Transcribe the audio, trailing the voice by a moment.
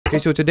Okay,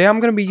 so today I'm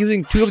gonna be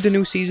using 2 of the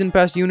new season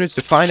pass units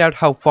to find out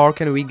how far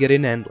can we get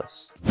in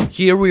Endless.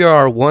 Here we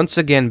are once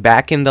again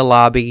back in the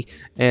lobby,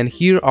 and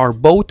here are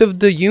both of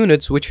the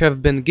units which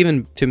have been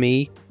given to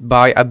me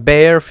by a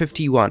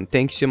Bear51.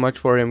 Thanks so much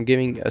for him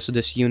giving us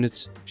this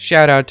units.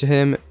 Shout out to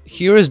him.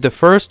 Here is the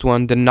first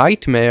one, the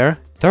Nightmare.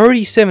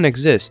 37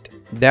 exist.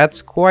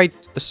 That's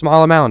quite a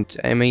small amount.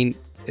 I mean,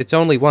 it's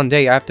only one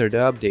day after the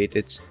update.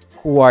 It's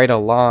quite a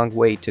long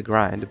way to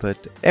grind,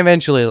 but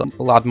eventually a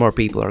lot more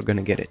people are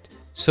gonna get it.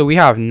 So we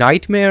have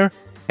Nightmare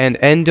and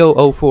Endo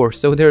 04.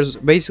 So there's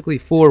basically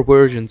 4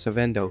 versions of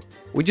Endo.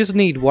 We just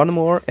need one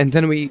more, and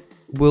then we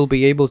will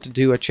be able to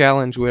do a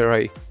challenge where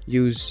I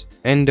use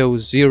Endo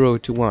 0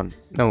 to 1.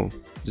 No,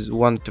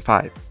 1 to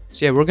 5.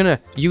 So yeah, we're gonna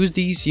use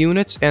these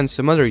units and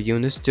some other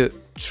units to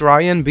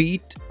try and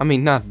beat, I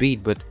mean not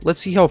beat, but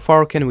let's see how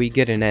far can we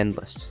get in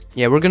Endless.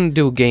 Yeah, we're gonna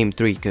do game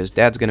 3 because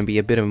that's gonna be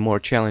a bit of a more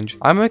challenge.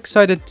 I'm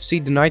excited to see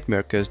the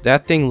Nightmare because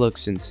that thing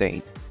looks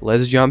insane.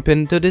 Let's jump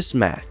into this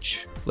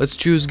match. Let's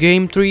choose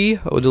game 3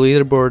 of the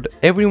leaderboard.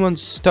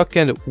 Everyone's stuck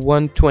at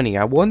 120.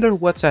 I wonder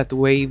what's at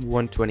wave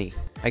 120.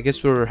 I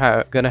guess we're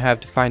gonna have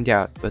to find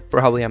out, but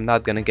probably I'm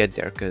not gonna get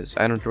there because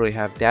I don't really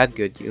have that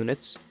good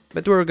units.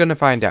 But we're gonna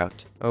find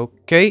out.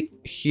 Okay,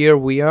 here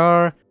we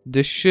are.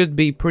 This should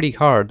be pretty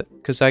hard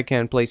because I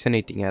can't place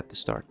anything at the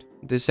start.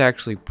 This is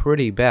actually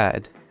pretty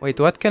bad. Wait,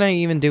 what can I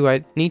even do?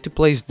 I need to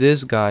place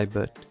this guy,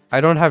 but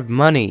I don't have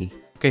money.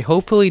 Okay,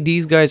 hopefully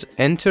these guys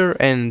enter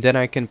and then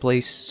I can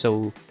place,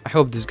 so I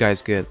hope this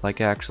guy's good.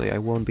 Like, actually, I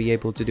won't be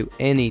able to do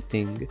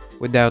anything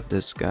without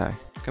this guy.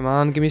 Come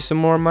on, give me some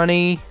more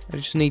money. I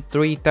just need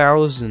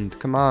 3,000.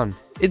 Come on.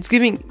 It's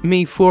giving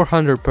me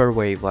 400 per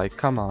wave. Like,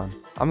 come on.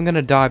 I'm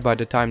gonna die by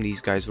the time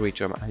these guys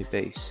reach my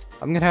base.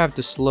 I'm gonna have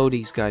to slow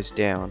these guys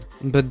down.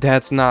 But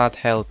that's not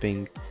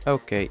helping.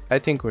 Okay, I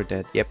think we're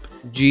dead. Yep.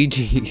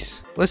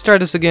 GG's. Let's try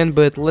this again,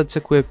 but let's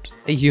equip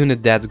a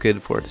unit that's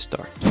good for the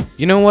start.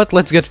 You know what?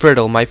 Let's get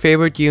Friddle, my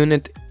favorite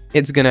unit.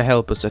 It's gonna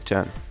help us a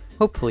ton.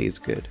 Hopefully it's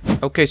good.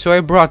 Okay, so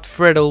I brought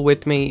Friddle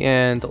with me,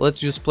 and let's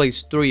just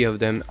place 3 of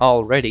them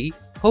already.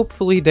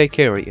 Hopefully they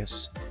carry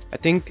us. I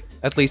think,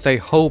 at least I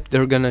hope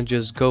they're gonna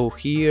just go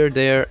here,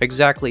 there,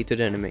 exactly to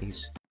the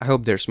enemies. I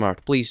hope they're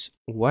smart. Please.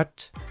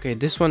 What? Okay,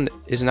 this one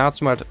is not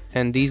smart,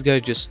 and these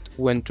guys just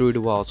went through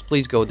the walls.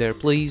 Please go there,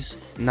 please.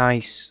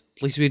 Nice.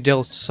 At least we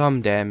dealt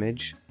some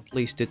damage. At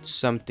least it's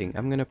something.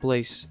 I'm gonna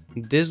place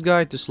this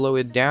guy to slow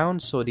it down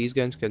so these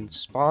guys can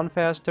spawn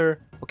faster.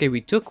 Okay, we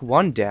took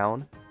one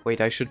down.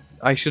 Wait, I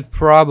should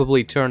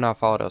probably turn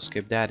off auto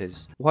skip. That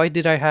is. Why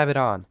did I have it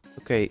on?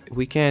 Okay,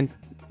 we can't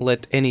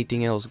let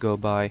anything else go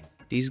by.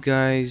 These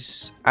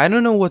guys, I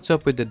don't know what's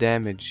up with the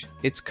damage.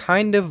 It's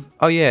kind of,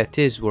 oh yeah, it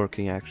is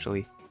working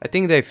actually. I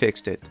think they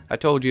fixed it. I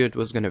told you it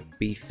was gonna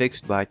be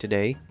fixed by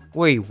today.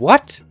 Wait,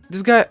 what?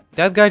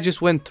 That guy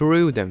just went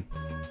through them.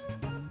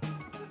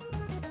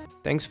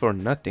 Thanks for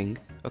nothing.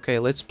 Okay,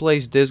 let's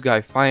place this guy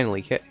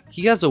finally.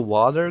 He has a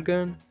water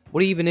gun?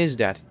 What even is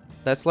that?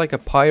 That's like a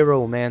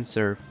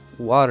pyromancer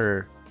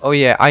water. Oh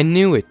yeah, I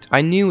knew it.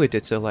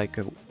 It's like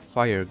a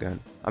fire gun.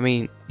 I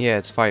mean, yeah,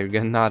 it's fire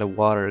gun, not a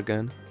water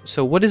gun.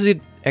 So what does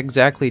it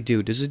exactly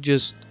do? Does it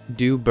just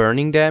do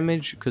burning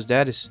damage? Because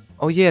that is...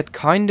 Oh yeah, it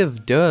kind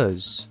of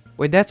does.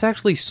 Wait, that's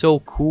actually so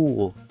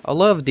cool. I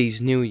love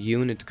these new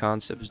unit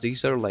concepts.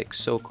 These are like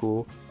so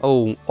cool.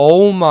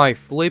 Oh my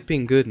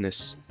flipping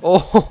goodness.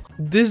 Oh,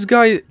 this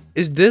guy...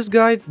 Is this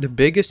guy the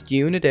biggest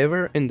unit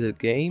ever in the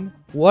game?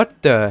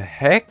 What the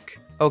heck?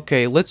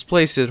 Okay, let's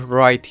place it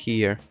right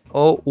here.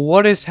 Oh,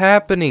 what is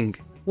happening?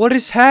 What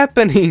is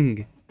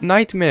happening?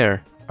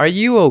 Nightmare, are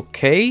you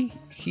okay?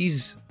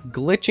 He's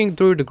glitching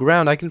through the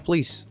ground. I can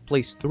place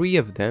 3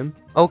 of them.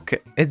 Okay,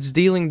 it's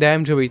dealing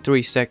damage every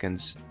 3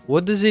 seconds.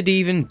 What does it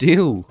even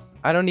do?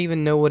 I don't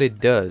even know what it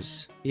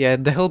does. Yeah,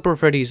 the helper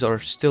Freddies are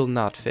still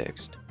not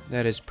fixed.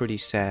 That is pretty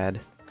sad.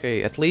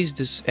 Okay, at least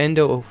this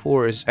Endo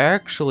 04 is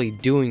actually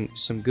doing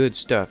some good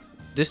stuff.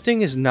 This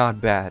thing is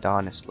not bad,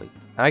 honestly.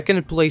 I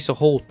can place a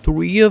whole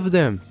 3 of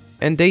them,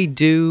 and they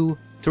do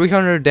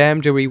 300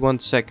 damage every 1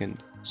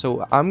 second.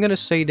 So I'm gonna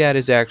say that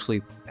is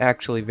actually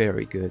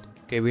very good.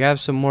 Okay, we have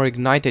some more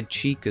ignited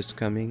Chicas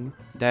coming.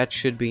 That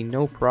should be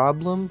no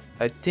problem.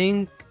 I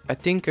think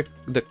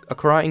a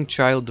crying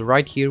child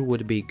right here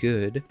would be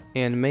good.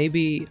 And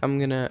maybe I'm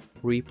gonna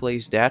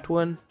replace that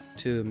one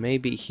to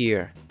maybe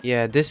here.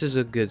 Yeah, this is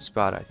a good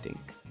spot, I think.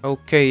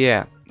 Okay,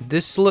 yeah.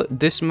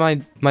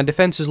 My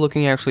defense is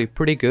looking actually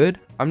pretty good.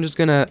 I'm just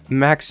gonna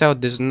max out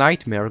this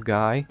Nightmare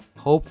guy.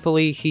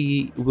 Hopefully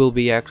he will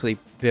be actually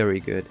very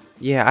good.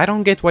 Yeah, I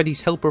don't get why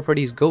these helper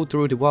Freddies go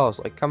through the walls.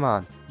 Like, come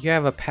on. You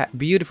have a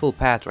beautiful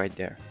path right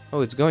there.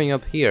 Oh, it's going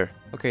up here.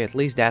 Okay, at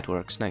least that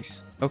works.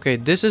 Nice. Okay,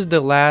 this is the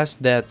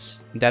last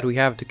that we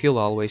have to kill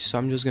always. So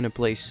I'm just gonna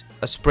place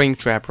a spring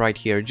trap right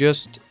here,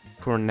 just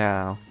for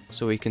now,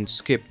 so we can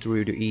skip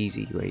through the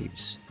easy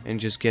waves and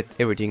just get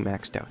everything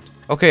maxed out.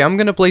 Okay, I'm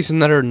gonna place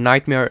another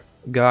Nightmare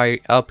guy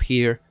up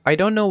here. I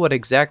don't know what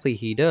exactly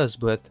he does,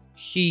 but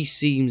he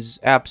seems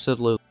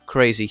absolutely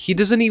crazy. He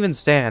doesn't even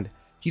stand.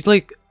 He's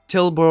like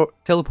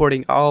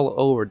teleporting all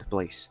over the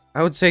place.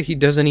 I would say he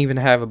doesn't even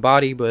have a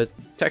body, but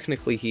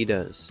technically he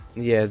does.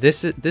 Yeah,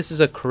 this is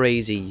a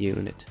crazy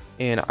unit.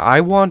 And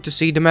I want to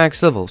see the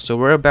max level, so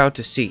we're about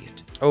to see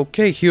it.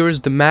 Okay, here is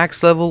the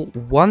max level,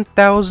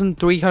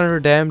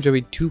 1300 damage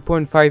every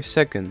 2.5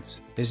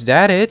 seconds. Is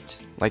that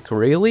it? Like,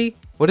 really?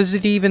 What does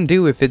it even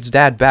do if it's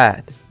that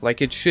bad?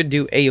 Like, it should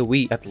do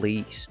AoE at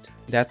least.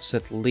 That's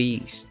at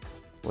least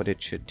what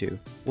it should do.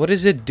 What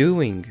is it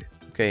doing?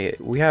 Okay,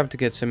 we have to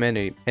get some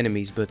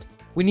enemies, but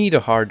we need a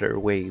harder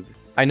wave.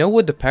 I know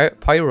what the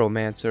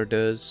Pyromancer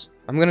does.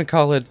 I'm gonna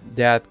call it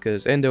that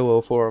because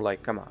Endo 04,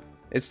 like, come on.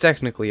 It's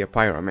technically a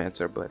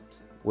Pyromancer, but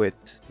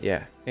with,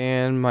 yeah.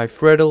 And my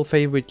Freddle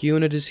favorite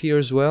unit is here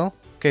as well.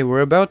 Okay,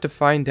 we're about to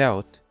find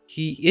out.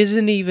 He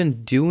isn't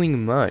even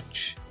doing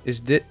much.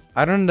 Is this...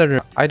 I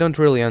don't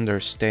really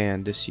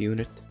understand this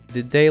unit.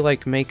 Did they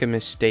like make a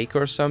mistake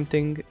or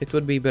something? It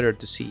would be better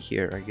to see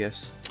here, I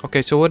guess.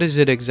 Okay, so what does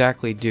it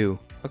exactly do?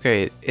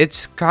 Okay,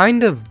 it's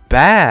kind of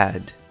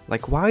bad.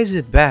 Like, why is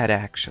it bad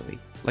actually?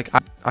 Like,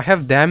 I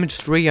have damage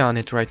 3 on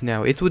it right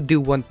now. It would do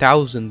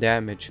 1000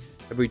 damage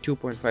every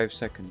 2.5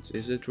 seconds.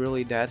 Is it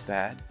really that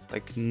bad?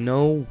 Like,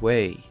 no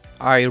way.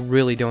 I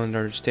really don't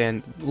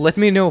understand. Let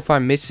me know if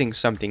I'm missing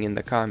something in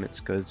the comments,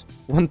 because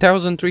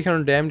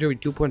 1300 damage every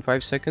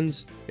 2.5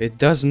 seconds? It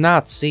does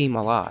not seem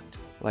a lot.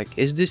 Like,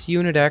 is this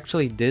unit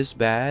actually this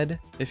bad?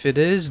 If it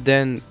is,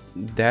 then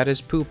that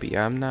is poopy.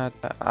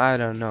 I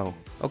don't know.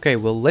 Okay,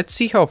 well, let's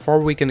see how far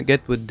we can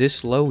get with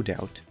this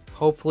loadout.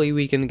 Hopefully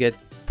we can get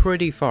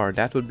pretty far.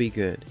 That would be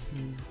good.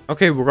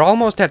 Okay, we're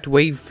almost at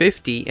wave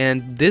 50,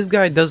 and this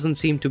guy doesn't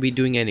seem to be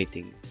doing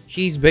anything.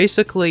 He's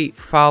basically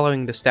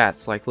following the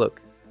stats. Like,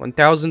 look,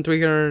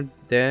 1300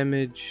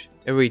 damage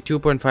every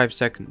 2.5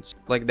 seconds.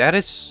 Like, that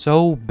is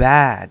so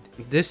bad.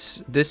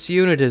 This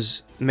unit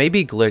is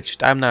maybe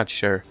glitched. I'm not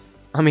sure.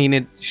 I mean,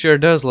 it sure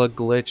does look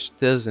glitched,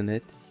 doesn't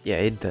it? Yeah,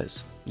 it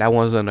does. That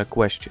wasn't a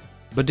question.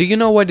 But do you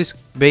know why this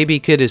baby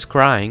kid is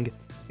crying?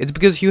 It's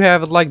because you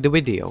haven't liked the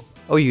video.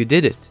 Oh, you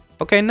did it.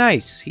 Okay,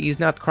 nice. He's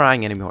not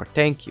crying anymore.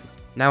 Thank you.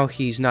 Now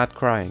he's not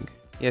crying.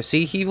 Yeah,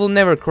 see, he will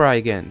never cry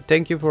again.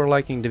 Thank you for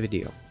liking the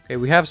video. Okay,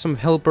 we have some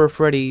Helper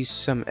Freddy's,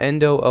 some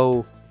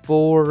Endo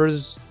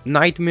 04's,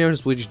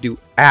 Nightmares, which do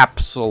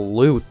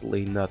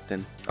absolutely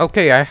nothing.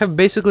 Okay, I have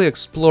basically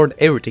explored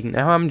everything.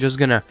 Now I'm just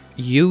gonna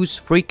use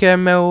free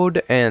cam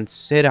mode and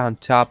sit on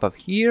top of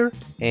here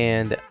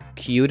and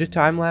cue the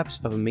time lapse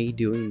of me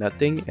doing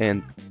nothing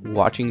and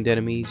watching the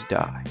enemies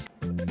die.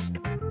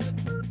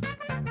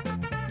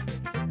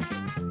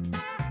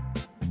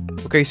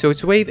 Okay, so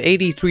it's wave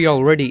 83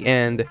 already,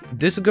 and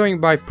this is going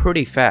by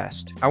pretty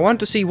fast. I want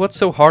to see what's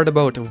so hard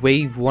about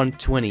wave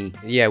 120.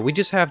 Yeah, we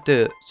just have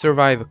to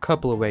survive a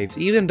couple of waves,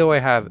 even though I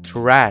have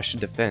trash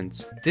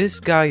defense.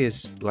 This guy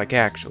is, like,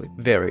 actually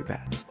very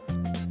bad.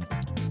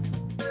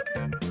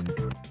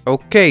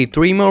 Okay,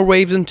 3 more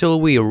waves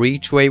until we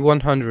reach wave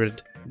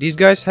 100. These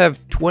guys have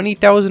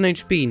 20,000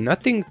 HP,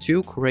 nothing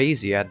too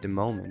crazy at the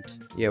moment.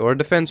 Yeah, our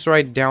defense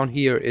right down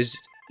here is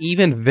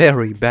even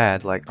very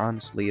bad. Like,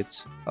 honestly,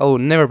 it's... Oh,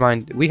 never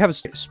mind. We have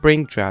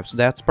spring traps.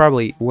 That's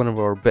probably one of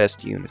our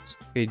best units.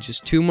 Okay,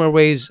 just 2 more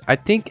waves. I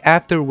think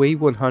after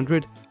wave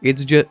 100, it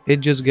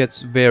just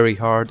gets very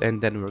hard, and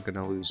then we're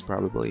gonna lose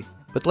probably.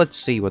 But let's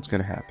see what's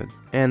gonna happen.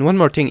 And one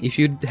more thing, if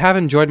you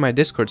haven't joined my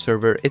Discord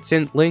server, it's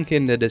in link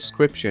in the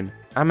description.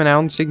 I'm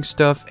announcing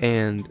stuff,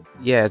 and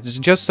yeah, it's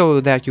just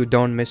so that you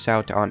don't miss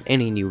out on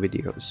any new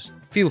videos.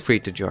 Feel free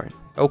to join.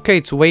 Okay,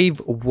 it's wave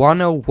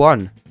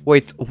 101.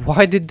 Wait,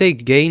 why did they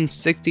gain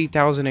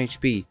 60,000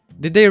 HP?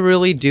 Did they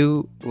really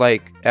do,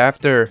 like,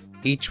 after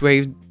each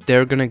wave,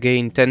 they're gonna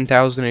gain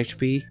 10,000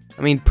 HP?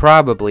 I mean,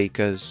 probably,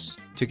 because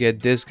to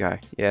get this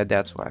guy. Yeah,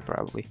 that's why,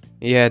 probably.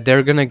 Yeah,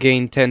 they're gonna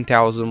gain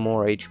 10,000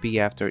 more HP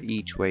after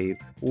each wave.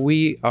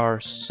 We are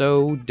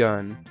so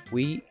done.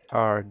 We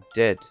are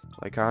dead.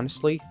 Like,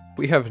 honestly,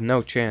 we have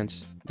no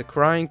chance. The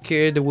crying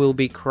kid will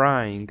be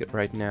crying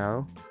right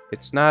now.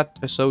 It's not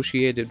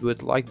associated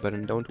with like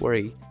button, don't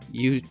worry.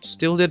 You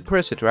still did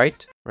press it,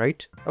 right?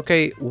 Right?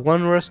 Okay,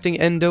 one rusting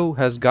Endo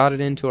has gotten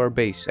into our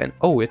base, and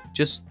oh, it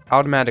just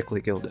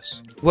automatically killed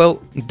us.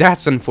 Well,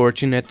 that's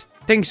unfortunate.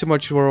 Thanks so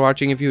much for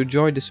watching. If you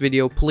enjoyed this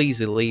video, please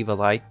leave a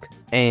like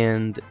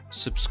and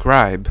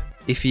subscribe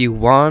if you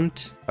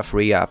want a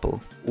free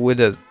apple with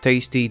a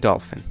tasty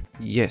dolphin.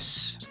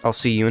 Yes, I'll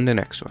see you in the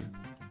next one.